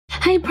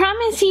I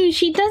promise you,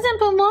 she doesn't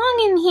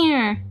belong in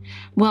here.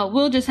 Well,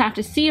 we'll just have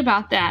to see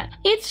about that.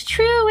 It's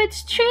true,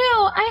 it's true.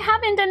 I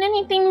haven't done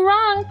anything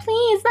wrong.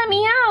 Please let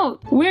me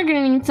out. We're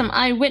gonna need some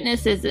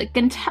eyewitnesses that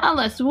can tell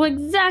us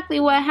exactly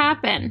what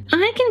happened.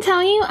 I can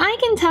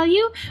tell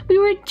you. We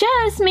were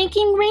just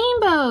making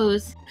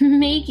rainbows.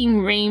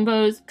 Making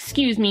rainbows?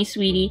 Excuse me,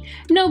 sweetie.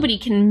 Nobody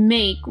can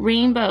make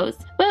rainbows.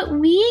 But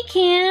we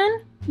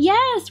can.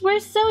 Yes, we're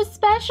so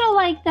special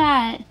like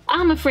that.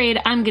 I'm afraid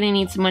I'm gonna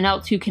need someone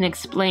else who can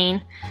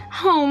explain.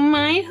 Oh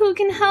my, who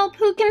can help?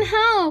 Who can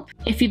help?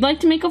 If you'd like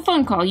to make a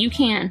phone call, you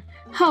can.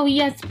 Oh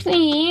yes,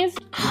 please.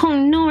 Oh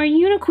no, our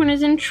unicorn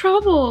is in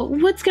trouble.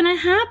 What's gonna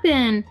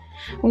happen?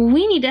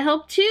 We need to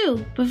help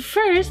too. But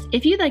first,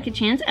 if you'd like a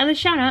chance at a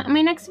shout out in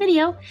my next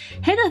video,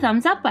 hit the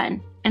thumbs up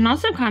button. And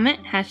also comment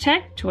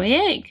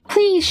 #ToyEgg.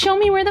 Please show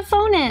me where the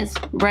phone is.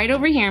 Right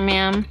over here,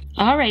 ma'am.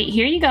 All right,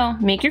 here you go.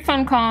 Make your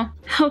phone call.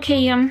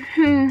 Okay,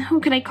 who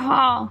could I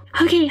call?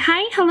 Okay,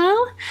 hi,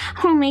 hello?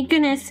 Oh my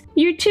goodness,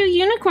 your two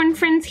unicorn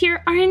friends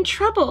here are in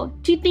trouble.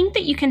 Do you think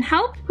that you can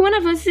help? One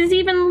of us is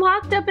even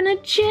locked up in a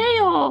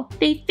jail.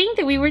 They think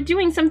that we were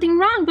doing something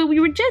wrong, but we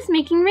were just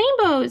making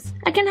rainbows.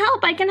 I can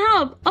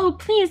help. Oh,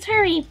 please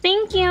hurry,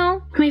 thank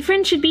you. My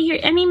friend should be here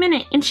any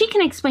minute, and she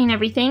can explain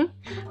everything.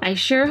 I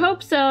sure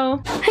hope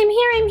so. I'm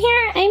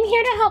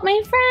here to help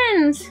my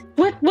friends.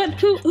 What?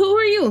 Who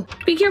are you?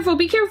 Be careful.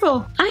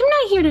 I'm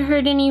not here to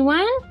hurt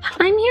anyone.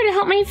 I'm here to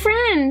help my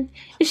friend.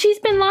 She's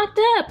been locked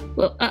up.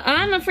 Well,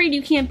 I'm afraid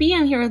you can't be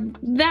in here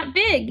that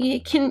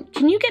big. Can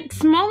you get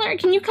smaller?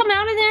 Can you come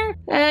out of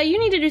there? You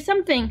need to do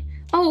something.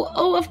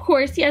 Oh, of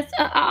course, yes.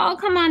 I'll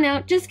come on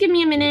out. Just give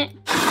me a minute.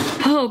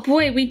 Oh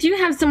boy, we do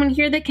have someone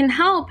here that can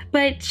help,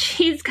 but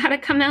she's gotta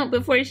come out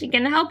before she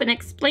can help and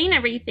explain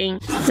everything.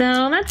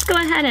 So let's go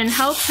ahead and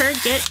help her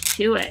get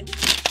to it.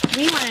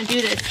 We want to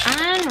do this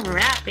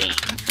unwrapping.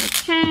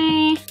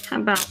 Okay, how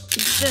about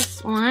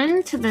this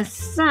one to the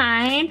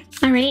side?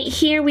 All right,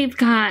 here we've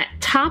got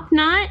top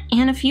knot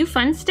and a few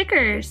fun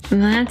stickers.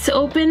 Let's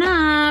open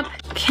up.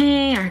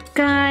 Okay, our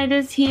guide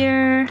is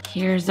here.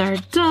 Here's our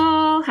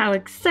doll, how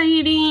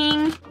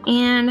exciting.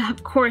 And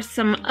of course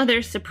some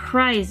other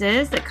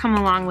surprises that come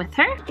along with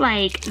her,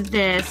 like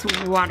this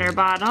water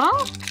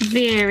bottle.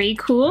 Very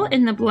cool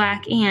in the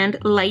black and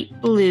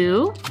light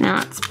blue. Now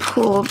let's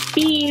pull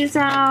these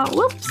out.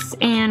 Whoops.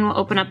 And we'll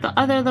open up the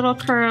other little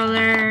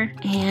curler.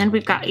 And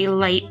we've got a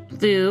light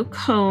blue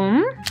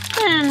comb.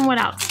 And what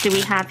else do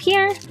we have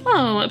here?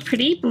 Oh, a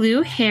pretty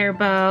blue hair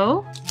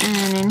bow.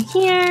 And in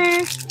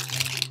here,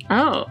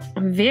 oh,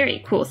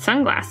 very cool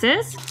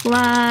sunglasses.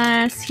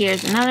 Plus,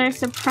 here's another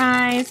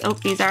surprise. Oh,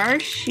 these are our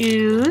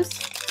shoes.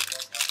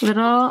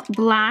 Little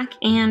black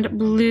and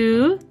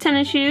blue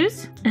tennis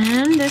shoes.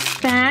 And this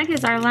bag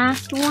is our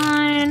last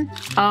one.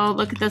 Oh,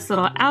 look at this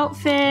little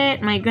outfit.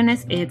 My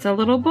goodness, it's a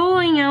little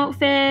bowling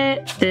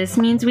outfit. This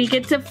means we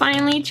get to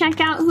finally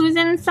check out who's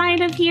inside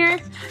of here.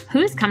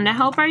 Who's come to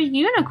help our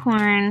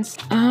unicorns?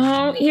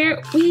 Oh,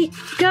 here we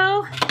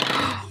go.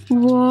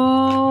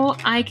 Whoa,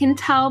 I can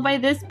tell by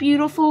this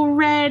beautiful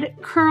red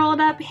curled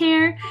up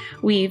hair,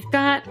 we've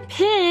got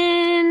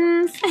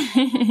pins.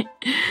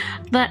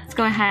 Let's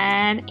go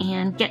ahead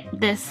and get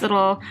this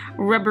little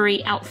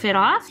rubbery outfit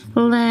off.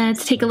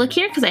 Let's take a look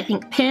here because I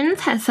think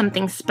Pins has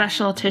something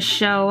special to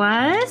show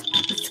us.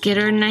 Let's get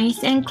her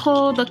nice and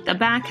cold. Look, the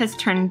back has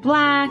turned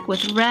black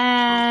with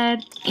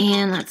red.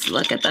 And let's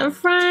look at the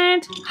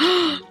front.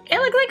 It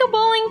looks like a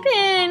bowling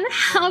pin.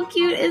 How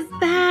cute is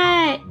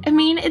that? I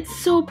mean, it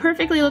so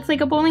perfectly looks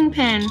like a bowling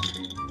pin.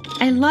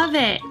 I love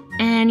it.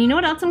 And you know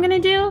what else I'm gonna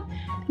do?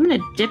 I'm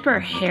gonna dip her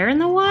hair in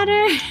the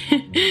water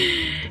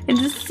and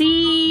just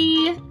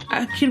see,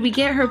 could we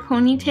get her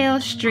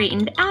ponytail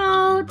straightened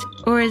out?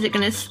 Or is it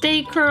gonna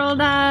stay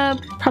curled up?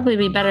 Probably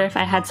be better if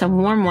I had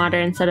some warm water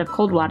instead of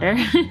cold water.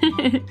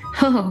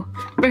 Oh,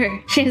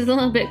 brr, she's a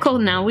little bit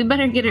cold now. We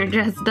better get her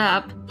dressed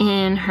up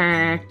in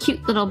her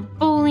cute little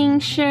bowling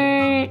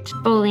shirt.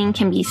 Bowling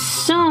can be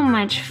so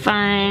much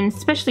fun,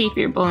 especially if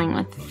you're bowling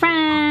with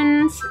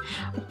friends,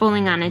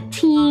 bowling on a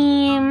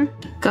team.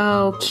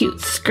 Go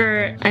cute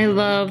skirt. I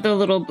love the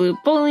little blue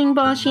bowling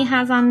ball she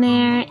has on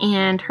there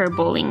and her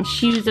bowling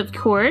shoes, of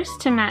course,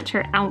 to match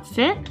her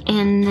outfit.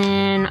 And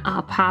then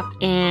I'll pop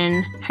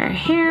in her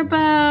hair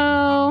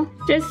bow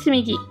just to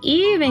make it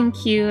even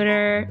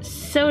cuter.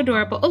 So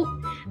adorable. Oh,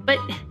 but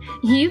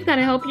you've got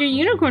to help your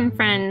unicorn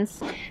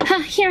friends.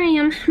 Here I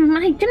am.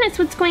 My goodness,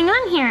 what's going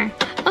on here?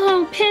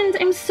 Oh, Pins,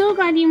 I'm so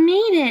glad you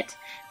made it.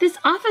 This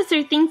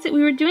officer thinks that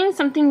we were doing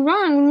something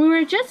wrong when we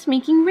were just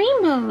making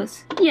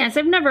rainbows. Yes,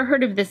 I've never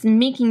heard of this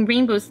making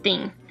rainbows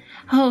thing.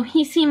 Oh,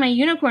 you see, my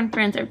unicorn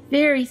friends are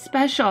very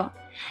special,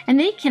 and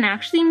they can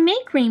actually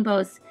make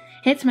rainbows.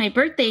 It's my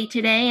birthday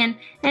today,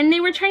 and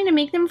they were trying to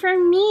make them for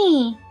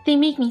me. They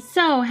make me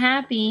so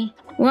happy.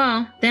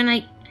 Well, then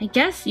I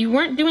guess you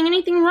weren't doing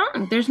anything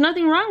wrong. There's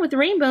nothing wrong with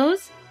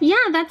rainbows.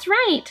 Yeah, that's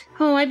right.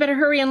 Oh, I better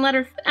hurry and let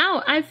her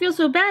out. I feel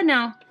so bad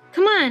now.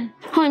 Come on.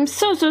 Oh, I'm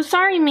so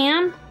sorry,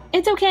 ma'am.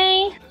 It's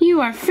okay.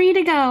 You are free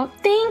to go.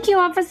 Thank you,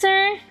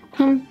 officer.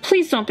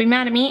 Please don't be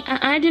mad at me.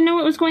 I didn't know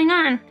what was going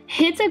on.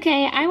 It's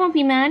okay, I won't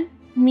be mad.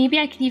 Maybe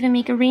I could even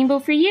make a rainbow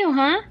for you,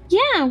 huh?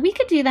 Yeah, we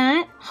could do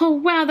that. Oh,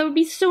 wow, that would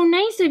be so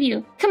nice of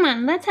you. Come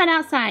on, let's head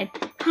outside.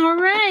 All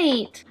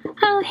right.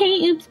 Oh,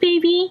 hey, Oops,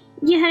 baby.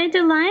 You headed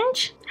to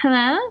lunch?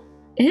 Hello?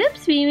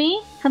 Oops, baby.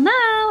 Hello?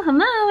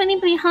 Hello?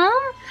 Anybody home?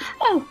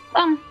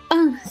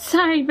 Oh,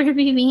 sorry, bird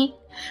baby.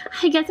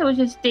 I guess I was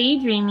just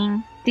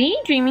daydreaming.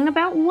 Daydreaming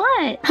about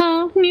what?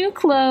 Oh, new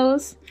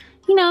clothes.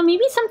 You know,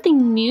 maybe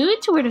something new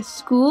to wear to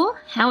school?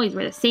 I always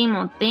wear the same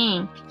old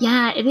thing.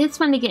 Yeah, it is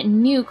fun to get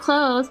new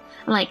clothes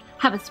and like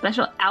have a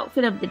special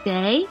outfit of the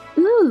day.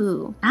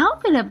 Ooh,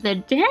 outfit of the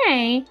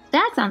day?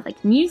 That sounds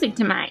like music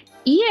to my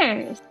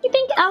ears. You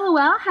think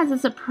LOL has a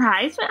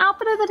surprise for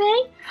outfit of the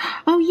day?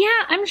 Oh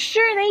yeah, I'm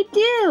sure they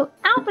do.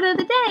 Outfit of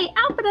the day,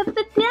 outfit of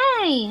the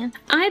day.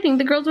 I think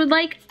the girls would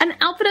like an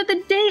outfit of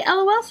the day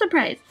LOL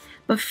surprise.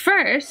 But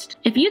first,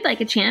 if you'd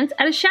like a chance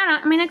at a shout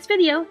out in my next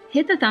video,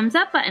 hit the thumbs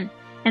up button.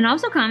 And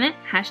also comment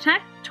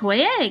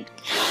 #ToyEgg.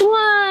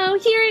 Whoa,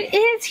 here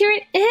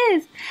it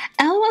is.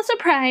 LOL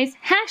surprise,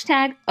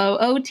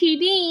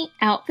 #OOTD,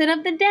 outfit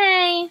of the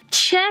day.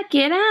 Check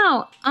it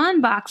out.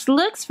 Unboxed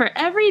looks for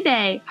every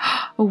day.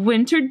 A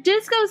winter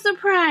disco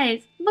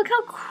surprise. Look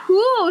how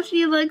cool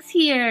she looks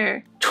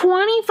here.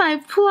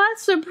 25 plus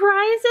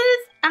surprises?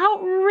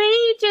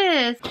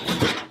 Outrageous.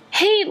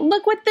 Hey,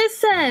 look what this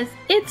says.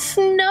 It's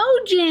Snow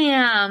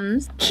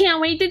Jams. Can't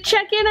wait to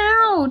check it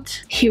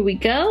out. Here we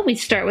go. We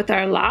start with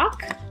our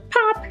lock,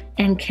 pop,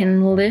 and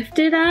can lift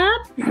it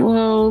up.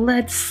 Whoa,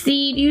 let's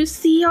see. Do you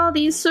see all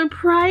these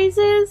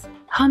surprises?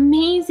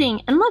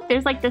 Amazing. And look,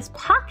 there's like this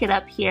pocket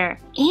up here.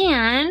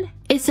 And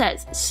it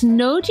says,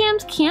 Snow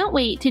Jams can't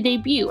wait to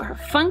debut her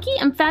funky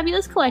and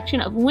fabulous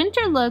collection of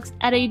winter looks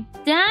at a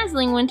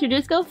dazzling winter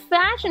disco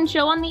fashion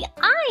show on the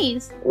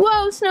ice.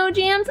 Whoa, Snow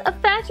Jams, a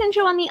fashion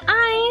show on the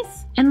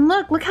ice. And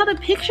look how the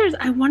pictures,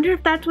 I wonder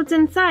if that's what's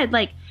inside.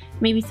 Like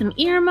maybe some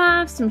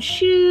earmuffs, some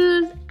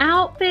shoes,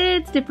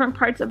 outfits, different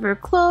parts of her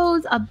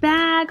clothes, a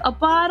bag, a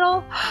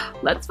bottle.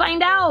 Let's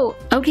find out.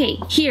 Okay,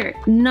 here,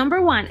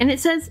 number 1, and it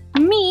says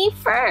me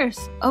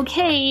first.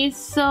 Okay,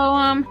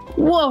 so,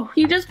 whoa,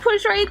 you just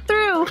push right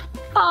through.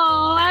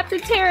 Oh, I have to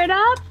tear it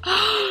up.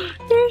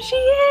 There she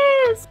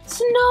is,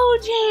 Snow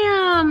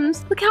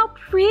Jams. Look how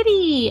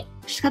pretty.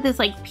 She's got this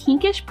like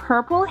pinkish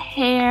purple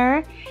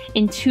hair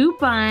in 2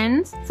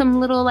 buns, some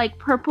little like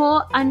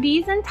purple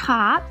undies and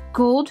top,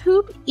 gold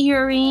hoop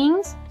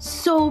earrings.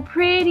 So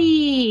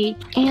pretty.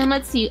 And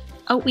let's see.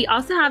 Oh, we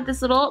also have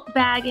this little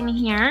bag in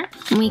here.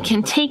 We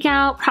can take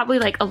out probably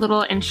like a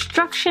little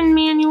instruction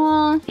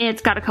manual.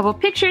 It's got a couple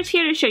pictures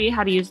here to show you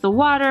how to use the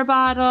water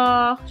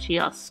bottle.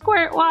 She'll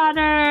squirt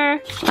water.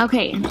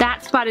 Okay,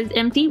 that spot is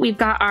empty. We've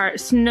got our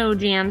Snow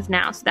Jams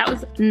now. So that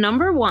was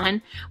number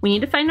 1. We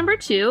need to find number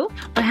 2.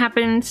 What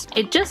happens?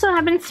 It just so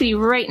happens to be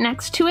right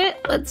next to it.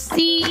 Let's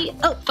see.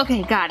 Oh,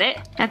 okay, got it.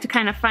 I have to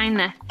kind of find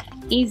the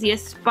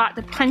easiest spot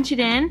to punch it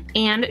in,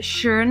 and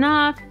sure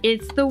enough,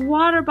 it's the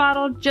water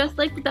bottle just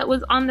like that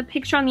was on the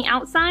picture on the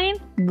outside.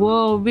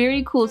 Whoa,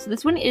 very cool. So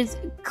this one is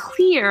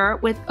clear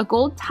with a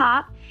gold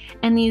top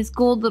and these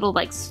gold little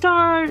like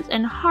stars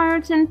and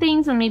hearts and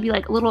things, and maybe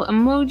like little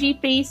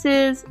emoji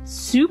faces.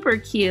 Super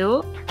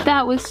cute.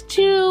 That was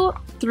 2.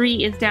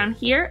 3 is down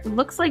here.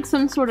 Looks like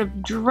some sort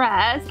of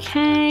dress.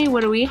 Okay,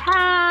 what do we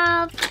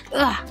have?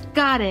 Ugh,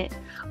 got it.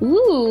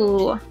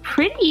 Ooh,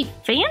 pretty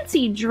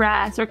fancy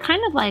dress, or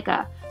kind of like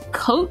a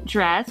coat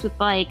dress with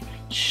like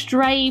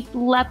striped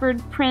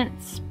leopard print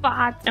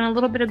spots and a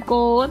little bit of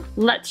gold.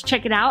 Let's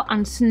check it out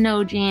on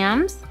Snow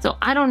Jams. So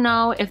I don't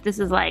know if this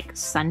is like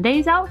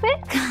Sunday's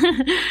outfit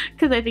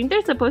because I think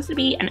there's supposed to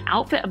be an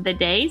outfit of the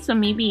day. So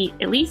maybe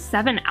at least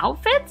 7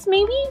 outfits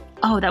maybe.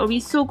 Oh, that would be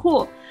so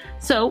cool.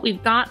 So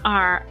we've got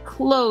our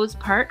clothes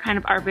part, kind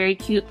of our very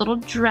cute little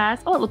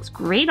dress. Oh, it looks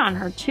great on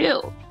her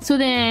too. So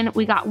then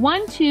we got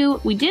 1,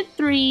 2, we did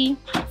 3,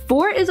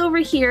 4 is over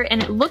here,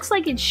 and it looks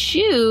like it's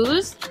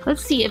shoes.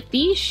 Let's see if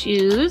these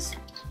shoes,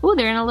 oh,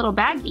 they're in a little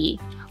baggie,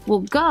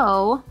 will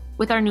go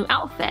with our new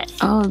outfit.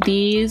 Oh,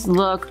 these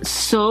look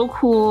so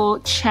cool.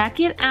 Check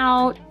it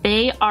out.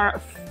 They are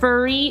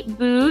furry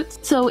boots.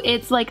 So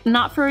it's like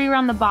not furry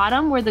around the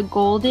bottom where the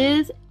gold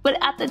is, but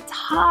at the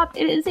top,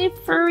 it is a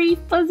furry,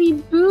 fuzzy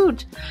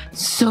boot.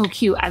 So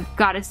cute. I've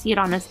got to see it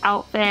on this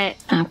outfit.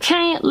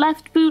 Okay,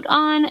 left boot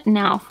on.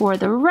 Now for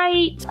the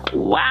right.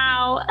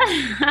 Wow.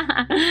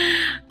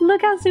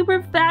 Look how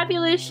super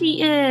fabulous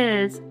she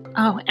is.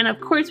 Oh, and of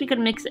course we could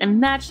mix and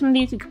match some of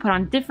these. We could put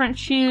on different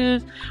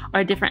shoes or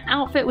a different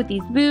outfit with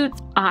these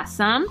boots.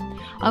 Awesome.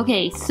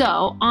 Okay,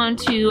 so on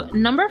to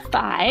number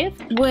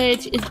 5,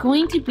 which is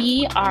going to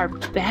be our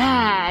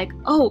bag.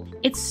 Oh,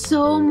 it's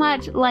so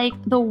much like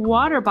the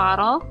water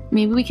bottle.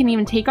 Maybe we can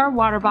even take our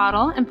water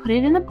bottle and put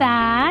it in the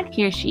bag.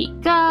 Here she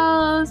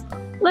goes.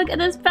 Look at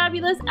this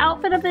fabulous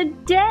outfit of the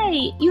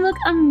day. You look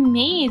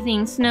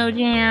amazing, Snow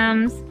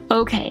Jams.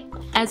 Okay,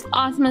 as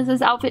awesome as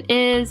this outfit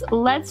is,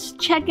 let's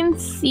check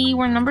and see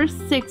where number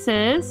 6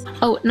 is.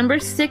 Oh, number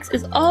 6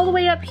 is all the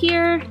way up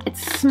here.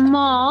 It's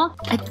small.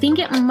 I think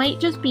it might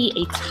just be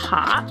a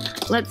top.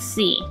 Let's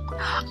see.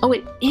 Oh,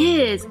 it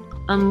is.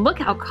 Look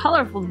how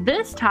colorful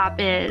this top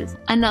is.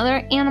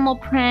 Another animal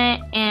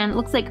print and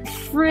looks like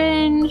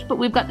fringe, but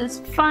we've got this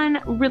fun,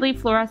 really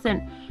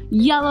fluorescent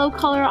yellow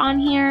color on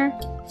here.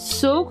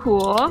 So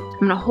cool. I'm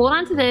gonna hold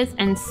on to this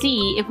and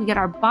see if we get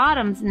our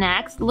bottoms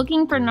next.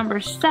 Looking for number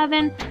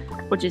 7,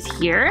 which is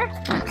here.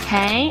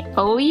 Okay.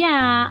 Oh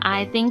yeah,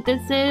 I think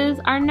this is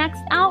our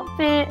next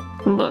outfit.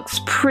 Looks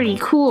pretty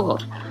cool.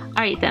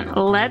 All right then,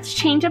 let's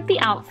change up the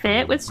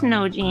outfit with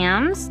snow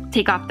jams.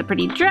 Take off the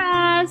pretty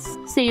dress,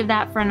 save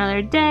that for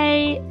another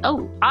day.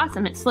 Oh,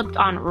 awesome, it slipped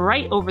on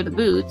right over the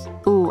boots.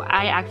 Ooh,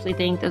 I actually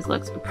think this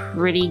looks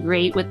pretty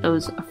great with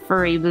those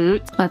furry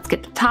boots. Let's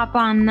get the top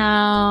on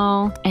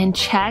though, and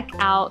check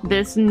out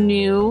this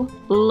new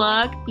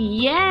look.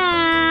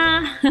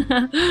 Yeah!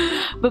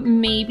 But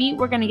maybe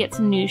we're gonna get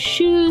some new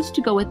shoes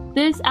to go with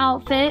this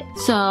outfit.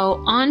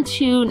 So on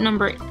to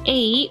number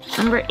 8.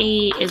 Number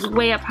 8 is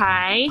way up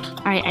high.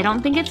 All right, I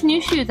don't think it's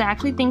new shoes. I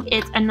actually think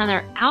it's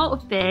another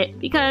outfit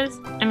because,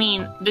 I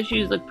mean, the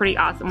shoes look pretty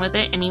awesome with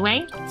it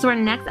anyway. So our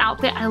next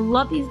outfit, I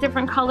love these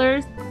different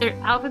colors. Their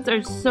outfits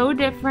are so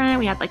different.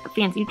 We have like the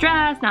fancy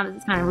dress. Now this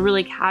is kind of a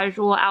really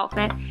casual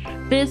outfit.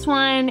 This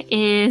one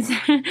is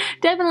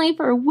definitely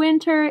for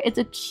winter. It's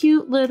a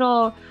cute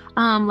little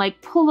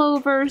like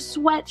pullover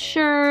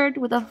sweatshirt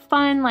with a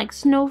fun like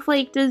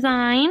snowflake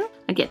design.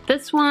 I get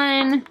this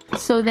one.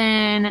 So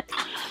then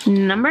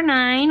number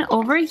 9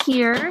 over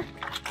here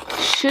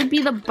should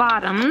be the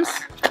bottoms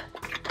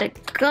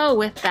that go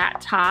with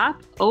that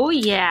top. Oh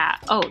yeah.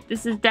 Oh,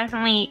 this is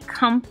definitely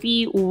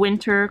comfy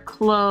winter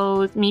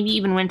clothes, maybe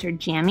even winter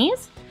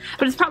jammies.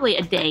 But it's probably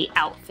a day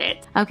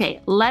outfit.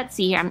 Okay, let's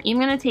see here. I'm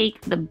even gonna take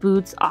the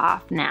boots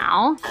off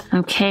now.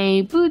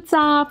 Okay, boots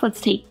off.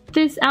 Let's take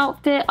this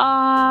outfit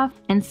off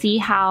and see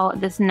how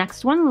this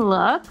next one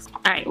looks.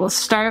 All right, we'll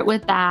start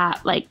with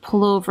that like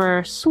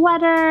pullover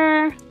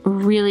sweater.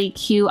 Really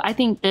cute. I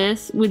think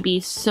this would be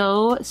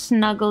so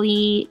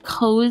snuggly,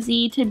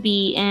 cozy to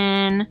be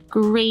in.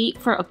 Great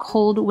for a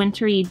cold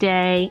wintry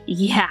day.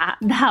 Yeah,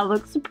 that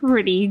looks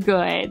pretty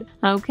good.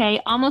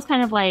 Okay, almost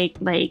kind of like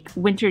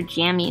winter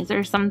jammies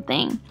or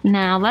something.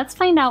 Now let's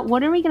find out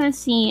what are we gonna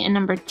see in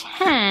number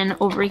 10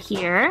 over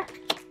here.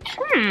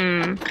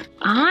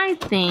 I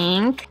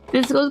think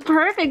this goes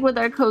perfect with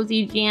our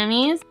cozy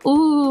jammies.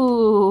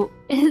 Ooh,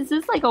 is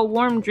this like a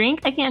warm drink?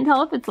 I can't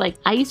tell if it's like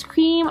ice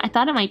cream. I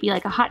thought it might be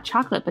like a hot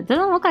chocolate, but it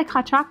doesn't look like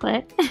hot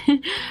chocolate.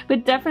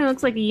 But definitely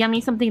looks like a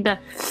yummy something to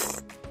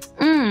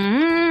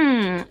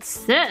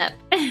sip.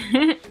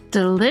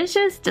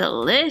 Delicious,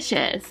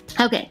 delicious.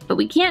 Okay, but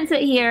we can't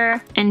sit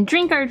here and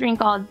drink our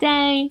drink all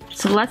day.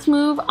 So let's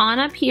move on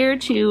up here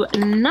to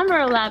number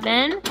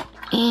 11.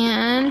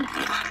 And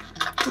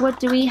what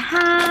do we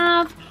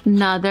have?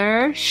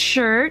 Another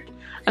shirt.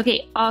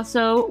 Okay,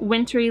 also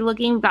wintry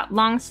looking. We've got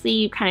long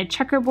sleeve, kind of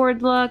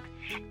checkerboard look.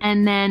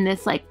 And then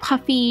this like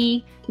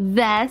puffy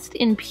vest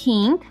in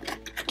pink.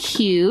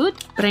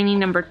 Cute. But I need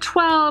number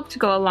 12 to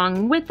go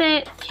along with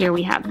it. Here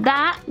we have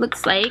that.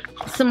 Looks like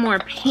some more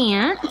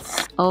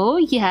pants. Oh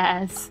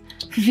yes.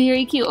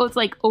 Very cute. Oh, it's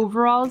like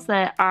overalls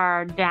that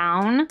are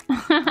down.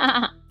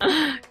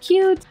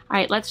 Cute. All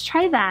right, let's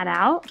try that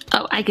out.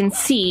 Oh, I can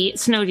see,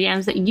 Snow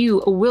Jams, that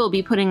you will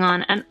be putting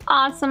on an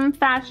awesome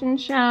fashion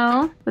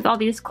show with all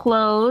these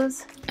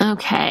clothes.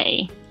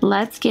 Okay,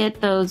 let's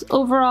get those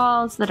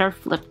overalls that are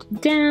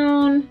flipped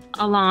down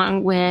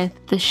along with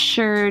the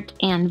shirt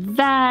and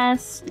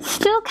vest.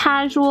 Still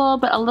casual,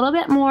 but a little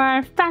bit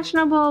more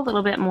fashionable, a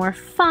little bit more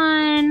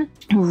fun.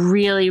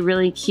 Really,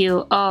 really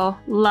cute. Oh,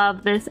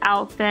 love this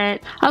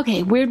outfit.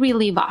 Okay, where'd we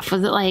leave off?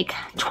 Was it like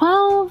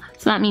 12?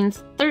 So that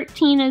means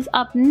 13 is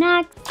up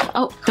next.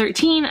 Oh,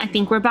 13, I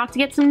think we're about to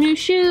get some new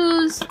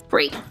shoes.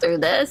 Break through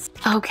this.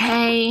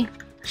 Okay.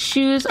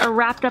 Shoes are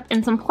wrapped up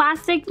in some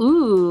plastic.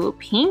 Ooh,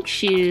 pink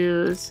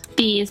shoes.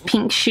 These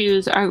pink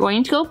shoes are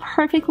going to go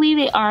perfectly.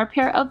 They are a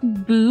pair of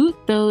boots.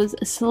 Those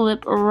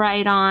slip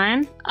right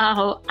on.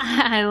 Oh,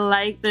 I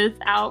like this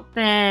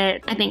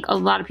outfit. I think a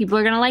lot of people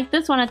are gonna like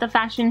this one at the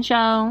fashion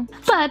show.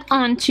 But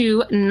on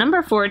to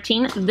number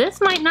 14.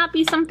 This might not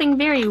be something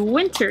very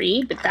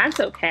wintry, but that's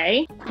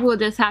okay. We'll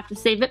just have to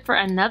save it for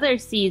another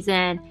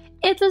season.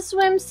 It's a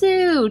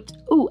swimsuit.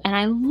 Ooh, and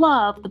I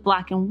love the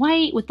black and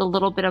white with a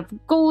little bit of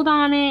gold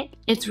on it.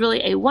 It's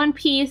really a one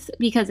piece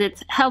because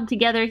it's held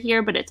together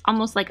here, but it's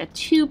almost like a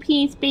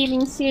two-piece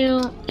bathing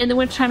suit. In the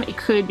wintertime, it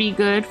could be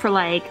good for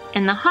like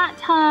in the hot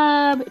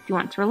tub, if you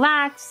want to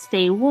relax,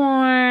 stay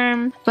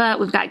warm.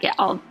 But we've got to get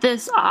all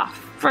this off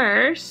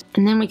first,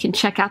 and then we can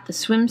check out the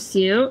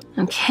swimsuit.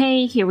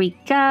 Okay, here we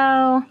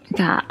go.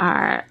 Got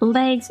our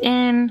legs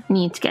in.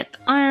 Need to get the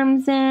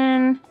arms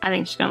in. I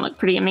think she's gonna look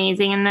pretty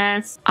amazing in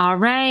this. All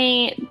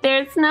right,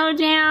 there's Snow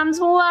Jams.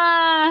 Whoa,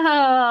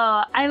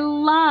 I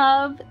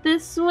love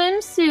this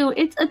swimsuit.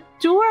 It's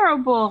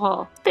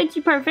adorable. Fits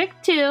you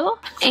perfect too.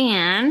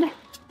 And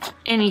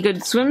Any good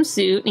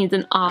swimsuit needs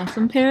an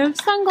awesome pair of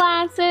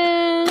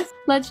sunglasses.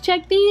 Let's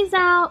check these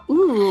out.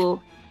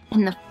 Ooh,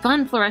 and the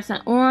fun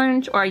fluorescent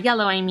orange, or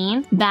yellow I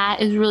mean.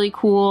 That is really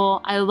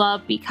cool. I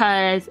love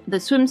because the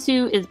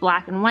swimsuit is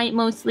black and white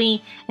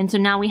mostly, and so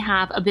now we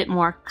have a bit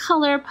more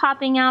color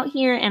popping out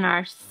here in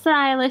our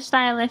stylish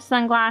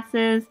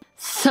sunglasses.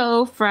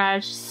 So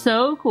fresh,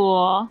 so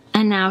cool.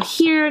 And now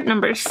here,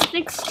 number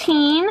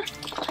 16.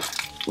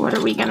 What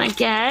are we gonna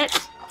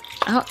get?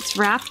 Oh, it's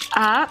wrapped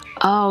up.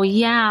 Oh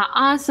yeah,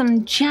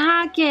 awesome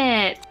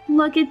jacket.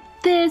 Look at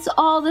this,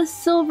 all the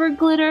silver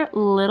glitter,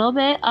 little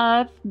bit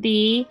of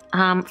the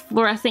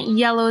fluorescent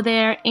yellow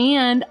there,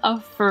 and a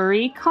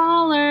furry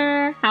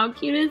collar. How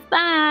cute is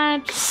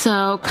that?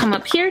 So come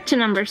up here to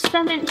number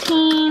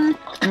 17,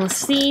 and we'll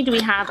see, do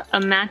we have a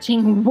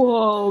matching,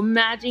 whoa,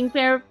 matching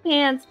pair of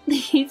pants.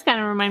 These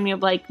kind of remind me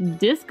of like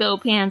disco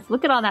pants.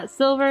 Look at all that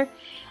silver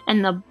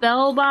and the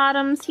bell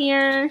bottoms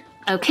here.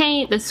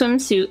 Okay, the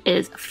swimsuit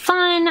is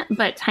fun,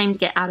 but time to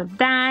get out of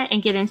that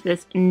and get into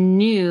this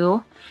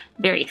new,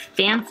 very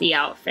fancy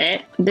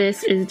outfit.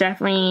 This is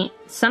definitely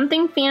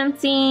something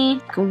fancy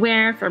you can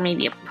wear for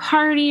maybe a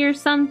party or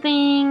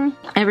something.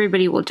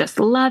 Everybody will just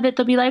love it.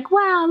 They'll be like,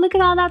 wow, look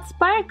at all that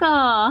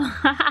sparkle.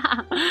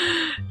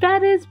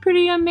 That is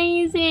pretty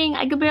amazing.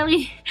 I could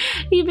barely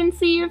even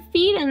see your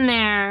feet in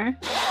there.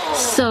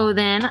 So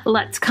then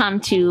let's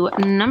come to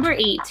number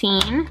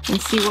 18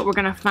 and see what we're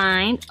gonna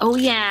find. Oh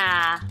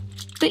yeah,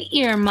 the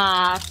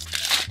earmuffs.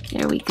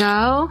 There we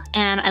go.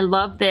 And I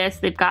love this.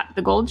 They've got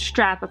the gold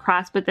strap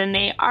across, but then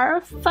they are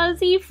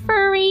fuzzy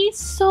furry.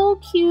 So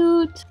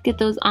cute. Get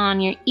those on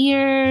your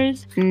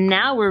ears.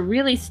 Now we're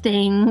really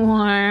staying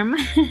warm.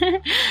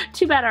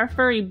 Too bad our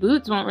furry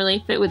boots won't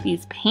really fit with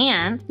these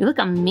pants. They look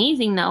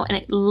amazing though, and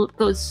it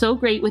goes so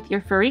great with your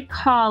furry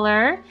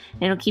collar.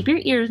 And it'll keep your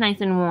ears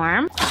nice and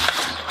warm.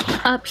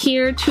 Up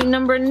here to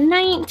number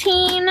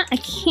 19. I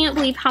can't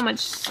believe how much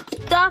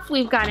stuff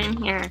we've got in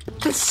here.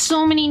 There's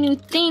so many new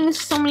things,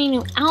 so many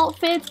new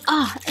outfits.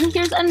 Ah, and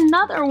here's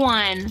another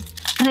one.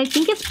 And I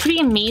think it's pretty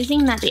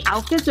amazing that the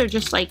outfits are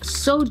just like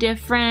so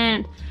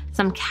different.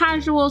 Some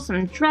casual,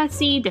 some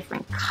dressy,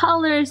 different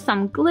colors,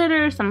 some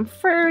glitter, some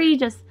furry,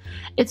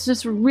 it's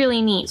just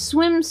really neat.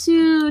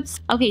 Swimsuits.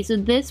 Okay, so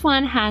this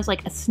one has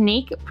like a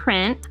snake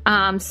print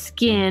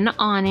skin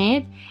on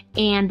it,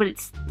 but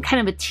it's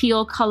kind of a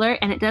teal color,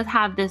 and it does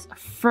have this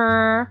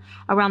fur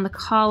around the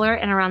collar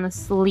and around the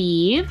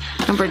sleeve.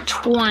 Number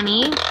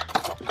 20.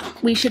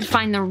 We should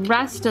find the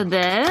rest of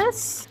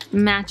this.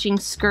 Matching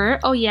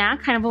skirt. Oh yeah,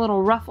 kind of a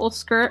little ruffle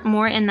skirt,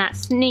 more in that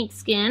snake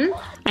skin.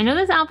 I know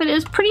this outfit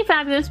is pretty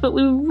fabulous, but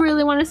we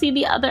really want to see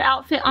the other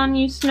outfit on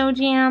you, Snow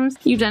Jams.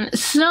 You've done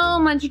so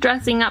much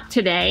dressing up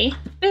today.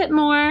 A bit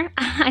more.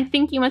 I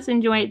think you must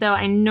enjoy it though.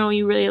 I know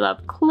you really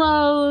love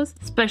clothes,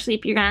 especially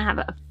if you're gonna have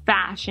a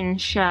fashion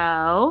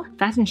show.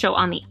 Fashion show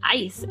on the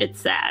ice, it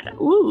said.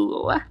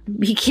 Ooh,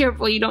 be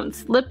careful you don't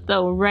slip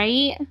though,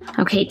 right?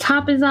 Okay,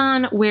 top is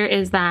on. Where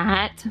is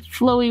that?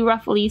 Flowy,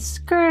 ruffly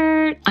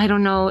skirt. I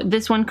don't know.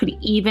 This one could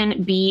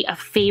even be a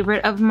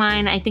favorite of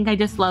mine. I think I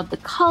just love the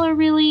color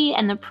really,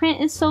 and the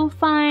print is so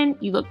fun.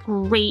 You look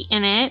great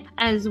in it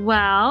as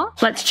well.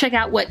 Let's check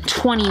out what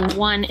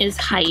 21 is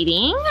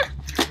hiding.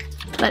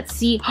 Let's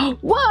see.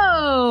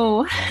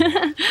 Whoa!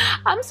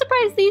 I'm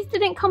surprised these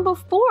didn't come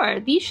before.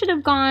 These should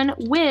have gone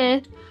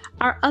with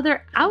our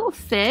other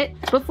outfit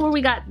before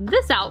we got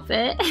this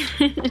outfit,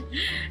 because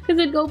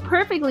it'd go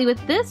perfectly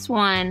with this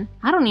one.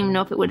 I don't even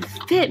know if it would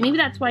fit. Maybe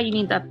that's why you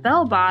need the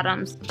bell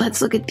bottoms.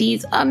 Let's look at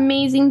these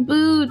amazing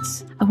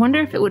boots. I wonder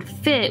if it would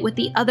fit with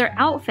the other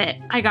outfit.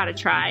 I gotta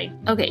try.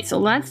 Okay, so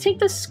let's take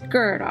the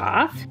skirt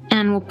off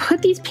and we'll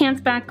put these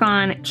pants back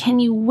on. Can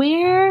you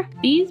wear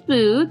these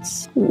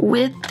boots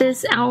with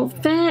this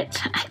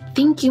outfit? I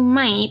think you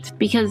might,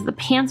 because the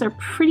pants are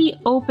pretty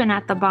open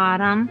at the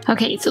bottom.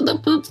 Okay, so the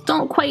boots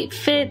don't quite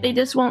fit. They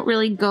just won't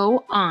really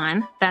go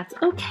on. That's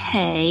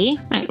okay.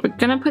 All right, we're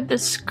gonna put the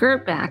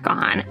skirt back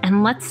on,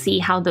 and let's see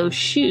how those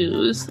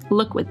shoes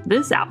look with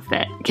this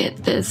outfit.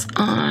 Get this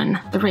on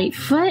the right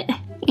foot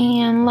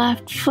and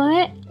left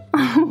foot.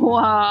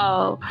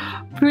 Whoa,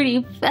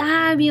 pretty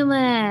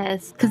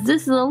fabulous. Because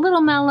this is a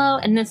little mellow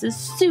and this is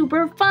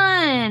super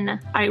fun.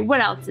 All right,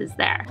 what else is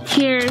there?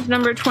 Here's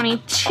number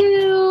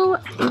 22.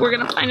 I think we're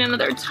gonna find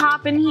another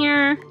top in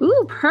here.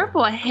 Ooh,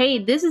 purple. Hey,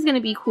 this is gonna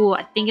be cool.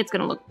 I think it's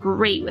gonna look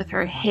great with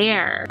her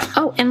hair.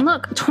 Oh, and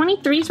look,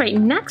 23 is right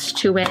next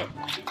to it.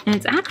 And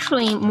it's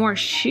actually more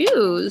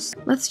shoes.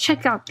 Let's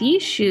check out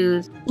these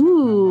shoes.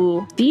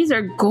 Ooh, these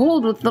are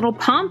gold with little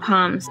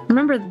pom-poms.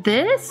 Remember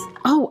this?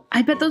 Oh,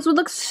 I bet those would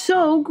look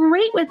so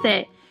great with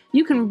it.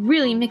 You can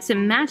really mix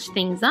and match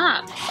things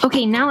up.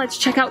 Okay, now let's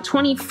check out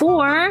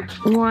 24.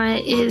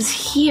 What is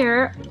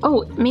here?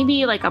 Oh,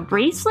 maybe like a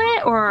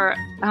bracelet or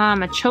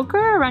a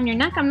choker around your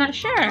neck? I'm not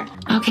sure.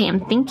 Okay,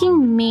 I'm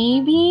thinking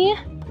maybe,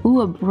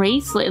 ooh, a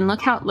bracelet. And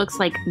look how it looks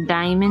like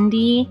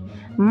diamondy.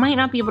 Might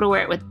not be able to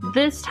wear it with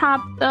this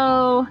top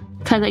though.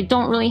 because I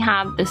don't really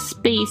have the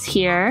space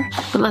here.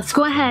 But let's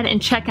go ahead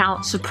and check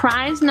out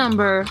surprise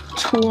number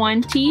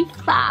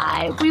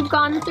 25. We've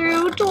gone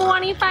through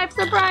 25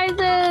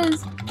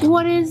 surprises.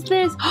 What is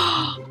this?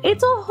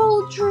 It's a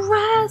whole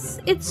dress.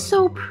 It's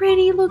so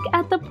pretty. Look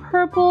at the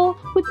purple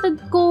with the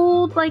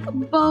gold like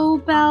bow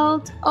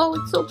belt. Oh,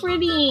 it's so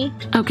pretty.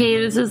 Okay,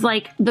 this is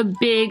like the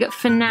big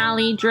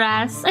finale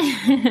dress.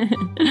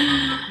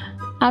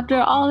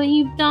 After all that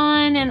you've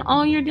done and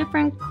all your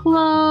different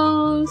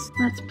clothes,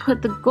 let's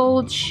put the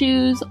gold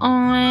shoes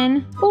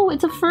on. Oh,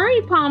 it's a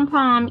furry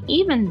pom-pom,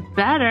 even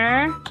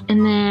better.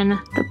 And then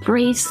the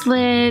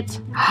bracelet.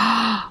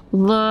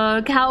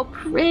 Look how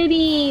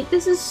pretty.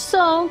 This is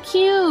so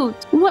cute.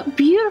 What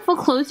beautiful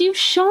clothes you've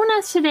shown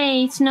us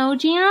today, Snow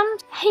Jam.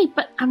 Hey,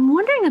 but I'm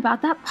wondering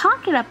about that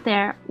pocket up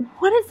there.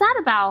 What is that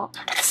about?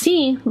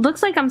 See,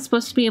 looks like I'm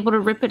supposed to be able to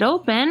rip it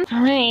open.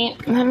 All right,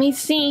 let me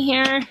see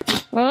here.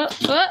 Oh.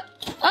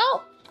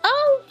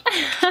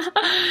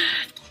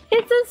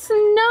 It's a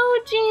Snow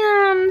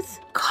Jams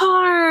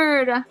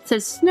card. It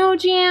says Snow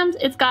Jams.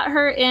 It's got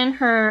her in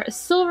her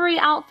silvery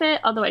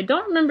outfit, although I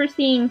don't remember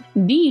seeing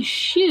these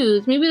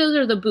shoes. Maybe those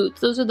are the boots.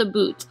 Those are the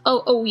boots.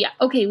 Oh yeah.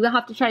 Okay, we'll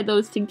have to try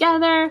those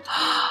together.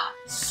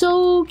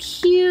 So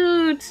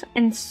cute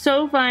and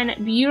so fun.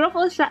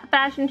 Beautiful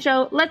fashion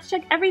show. Let's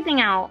check everything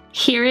out.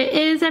 Here it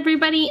is,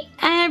 everybody.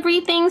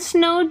 Everything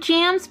Snow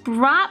Jams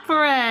brought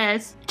for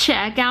us.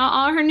 Check out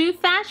all her new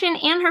fashion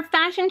and her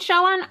fashion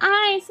show on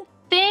ice.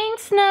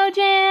 Thanks, Snow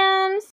Jam.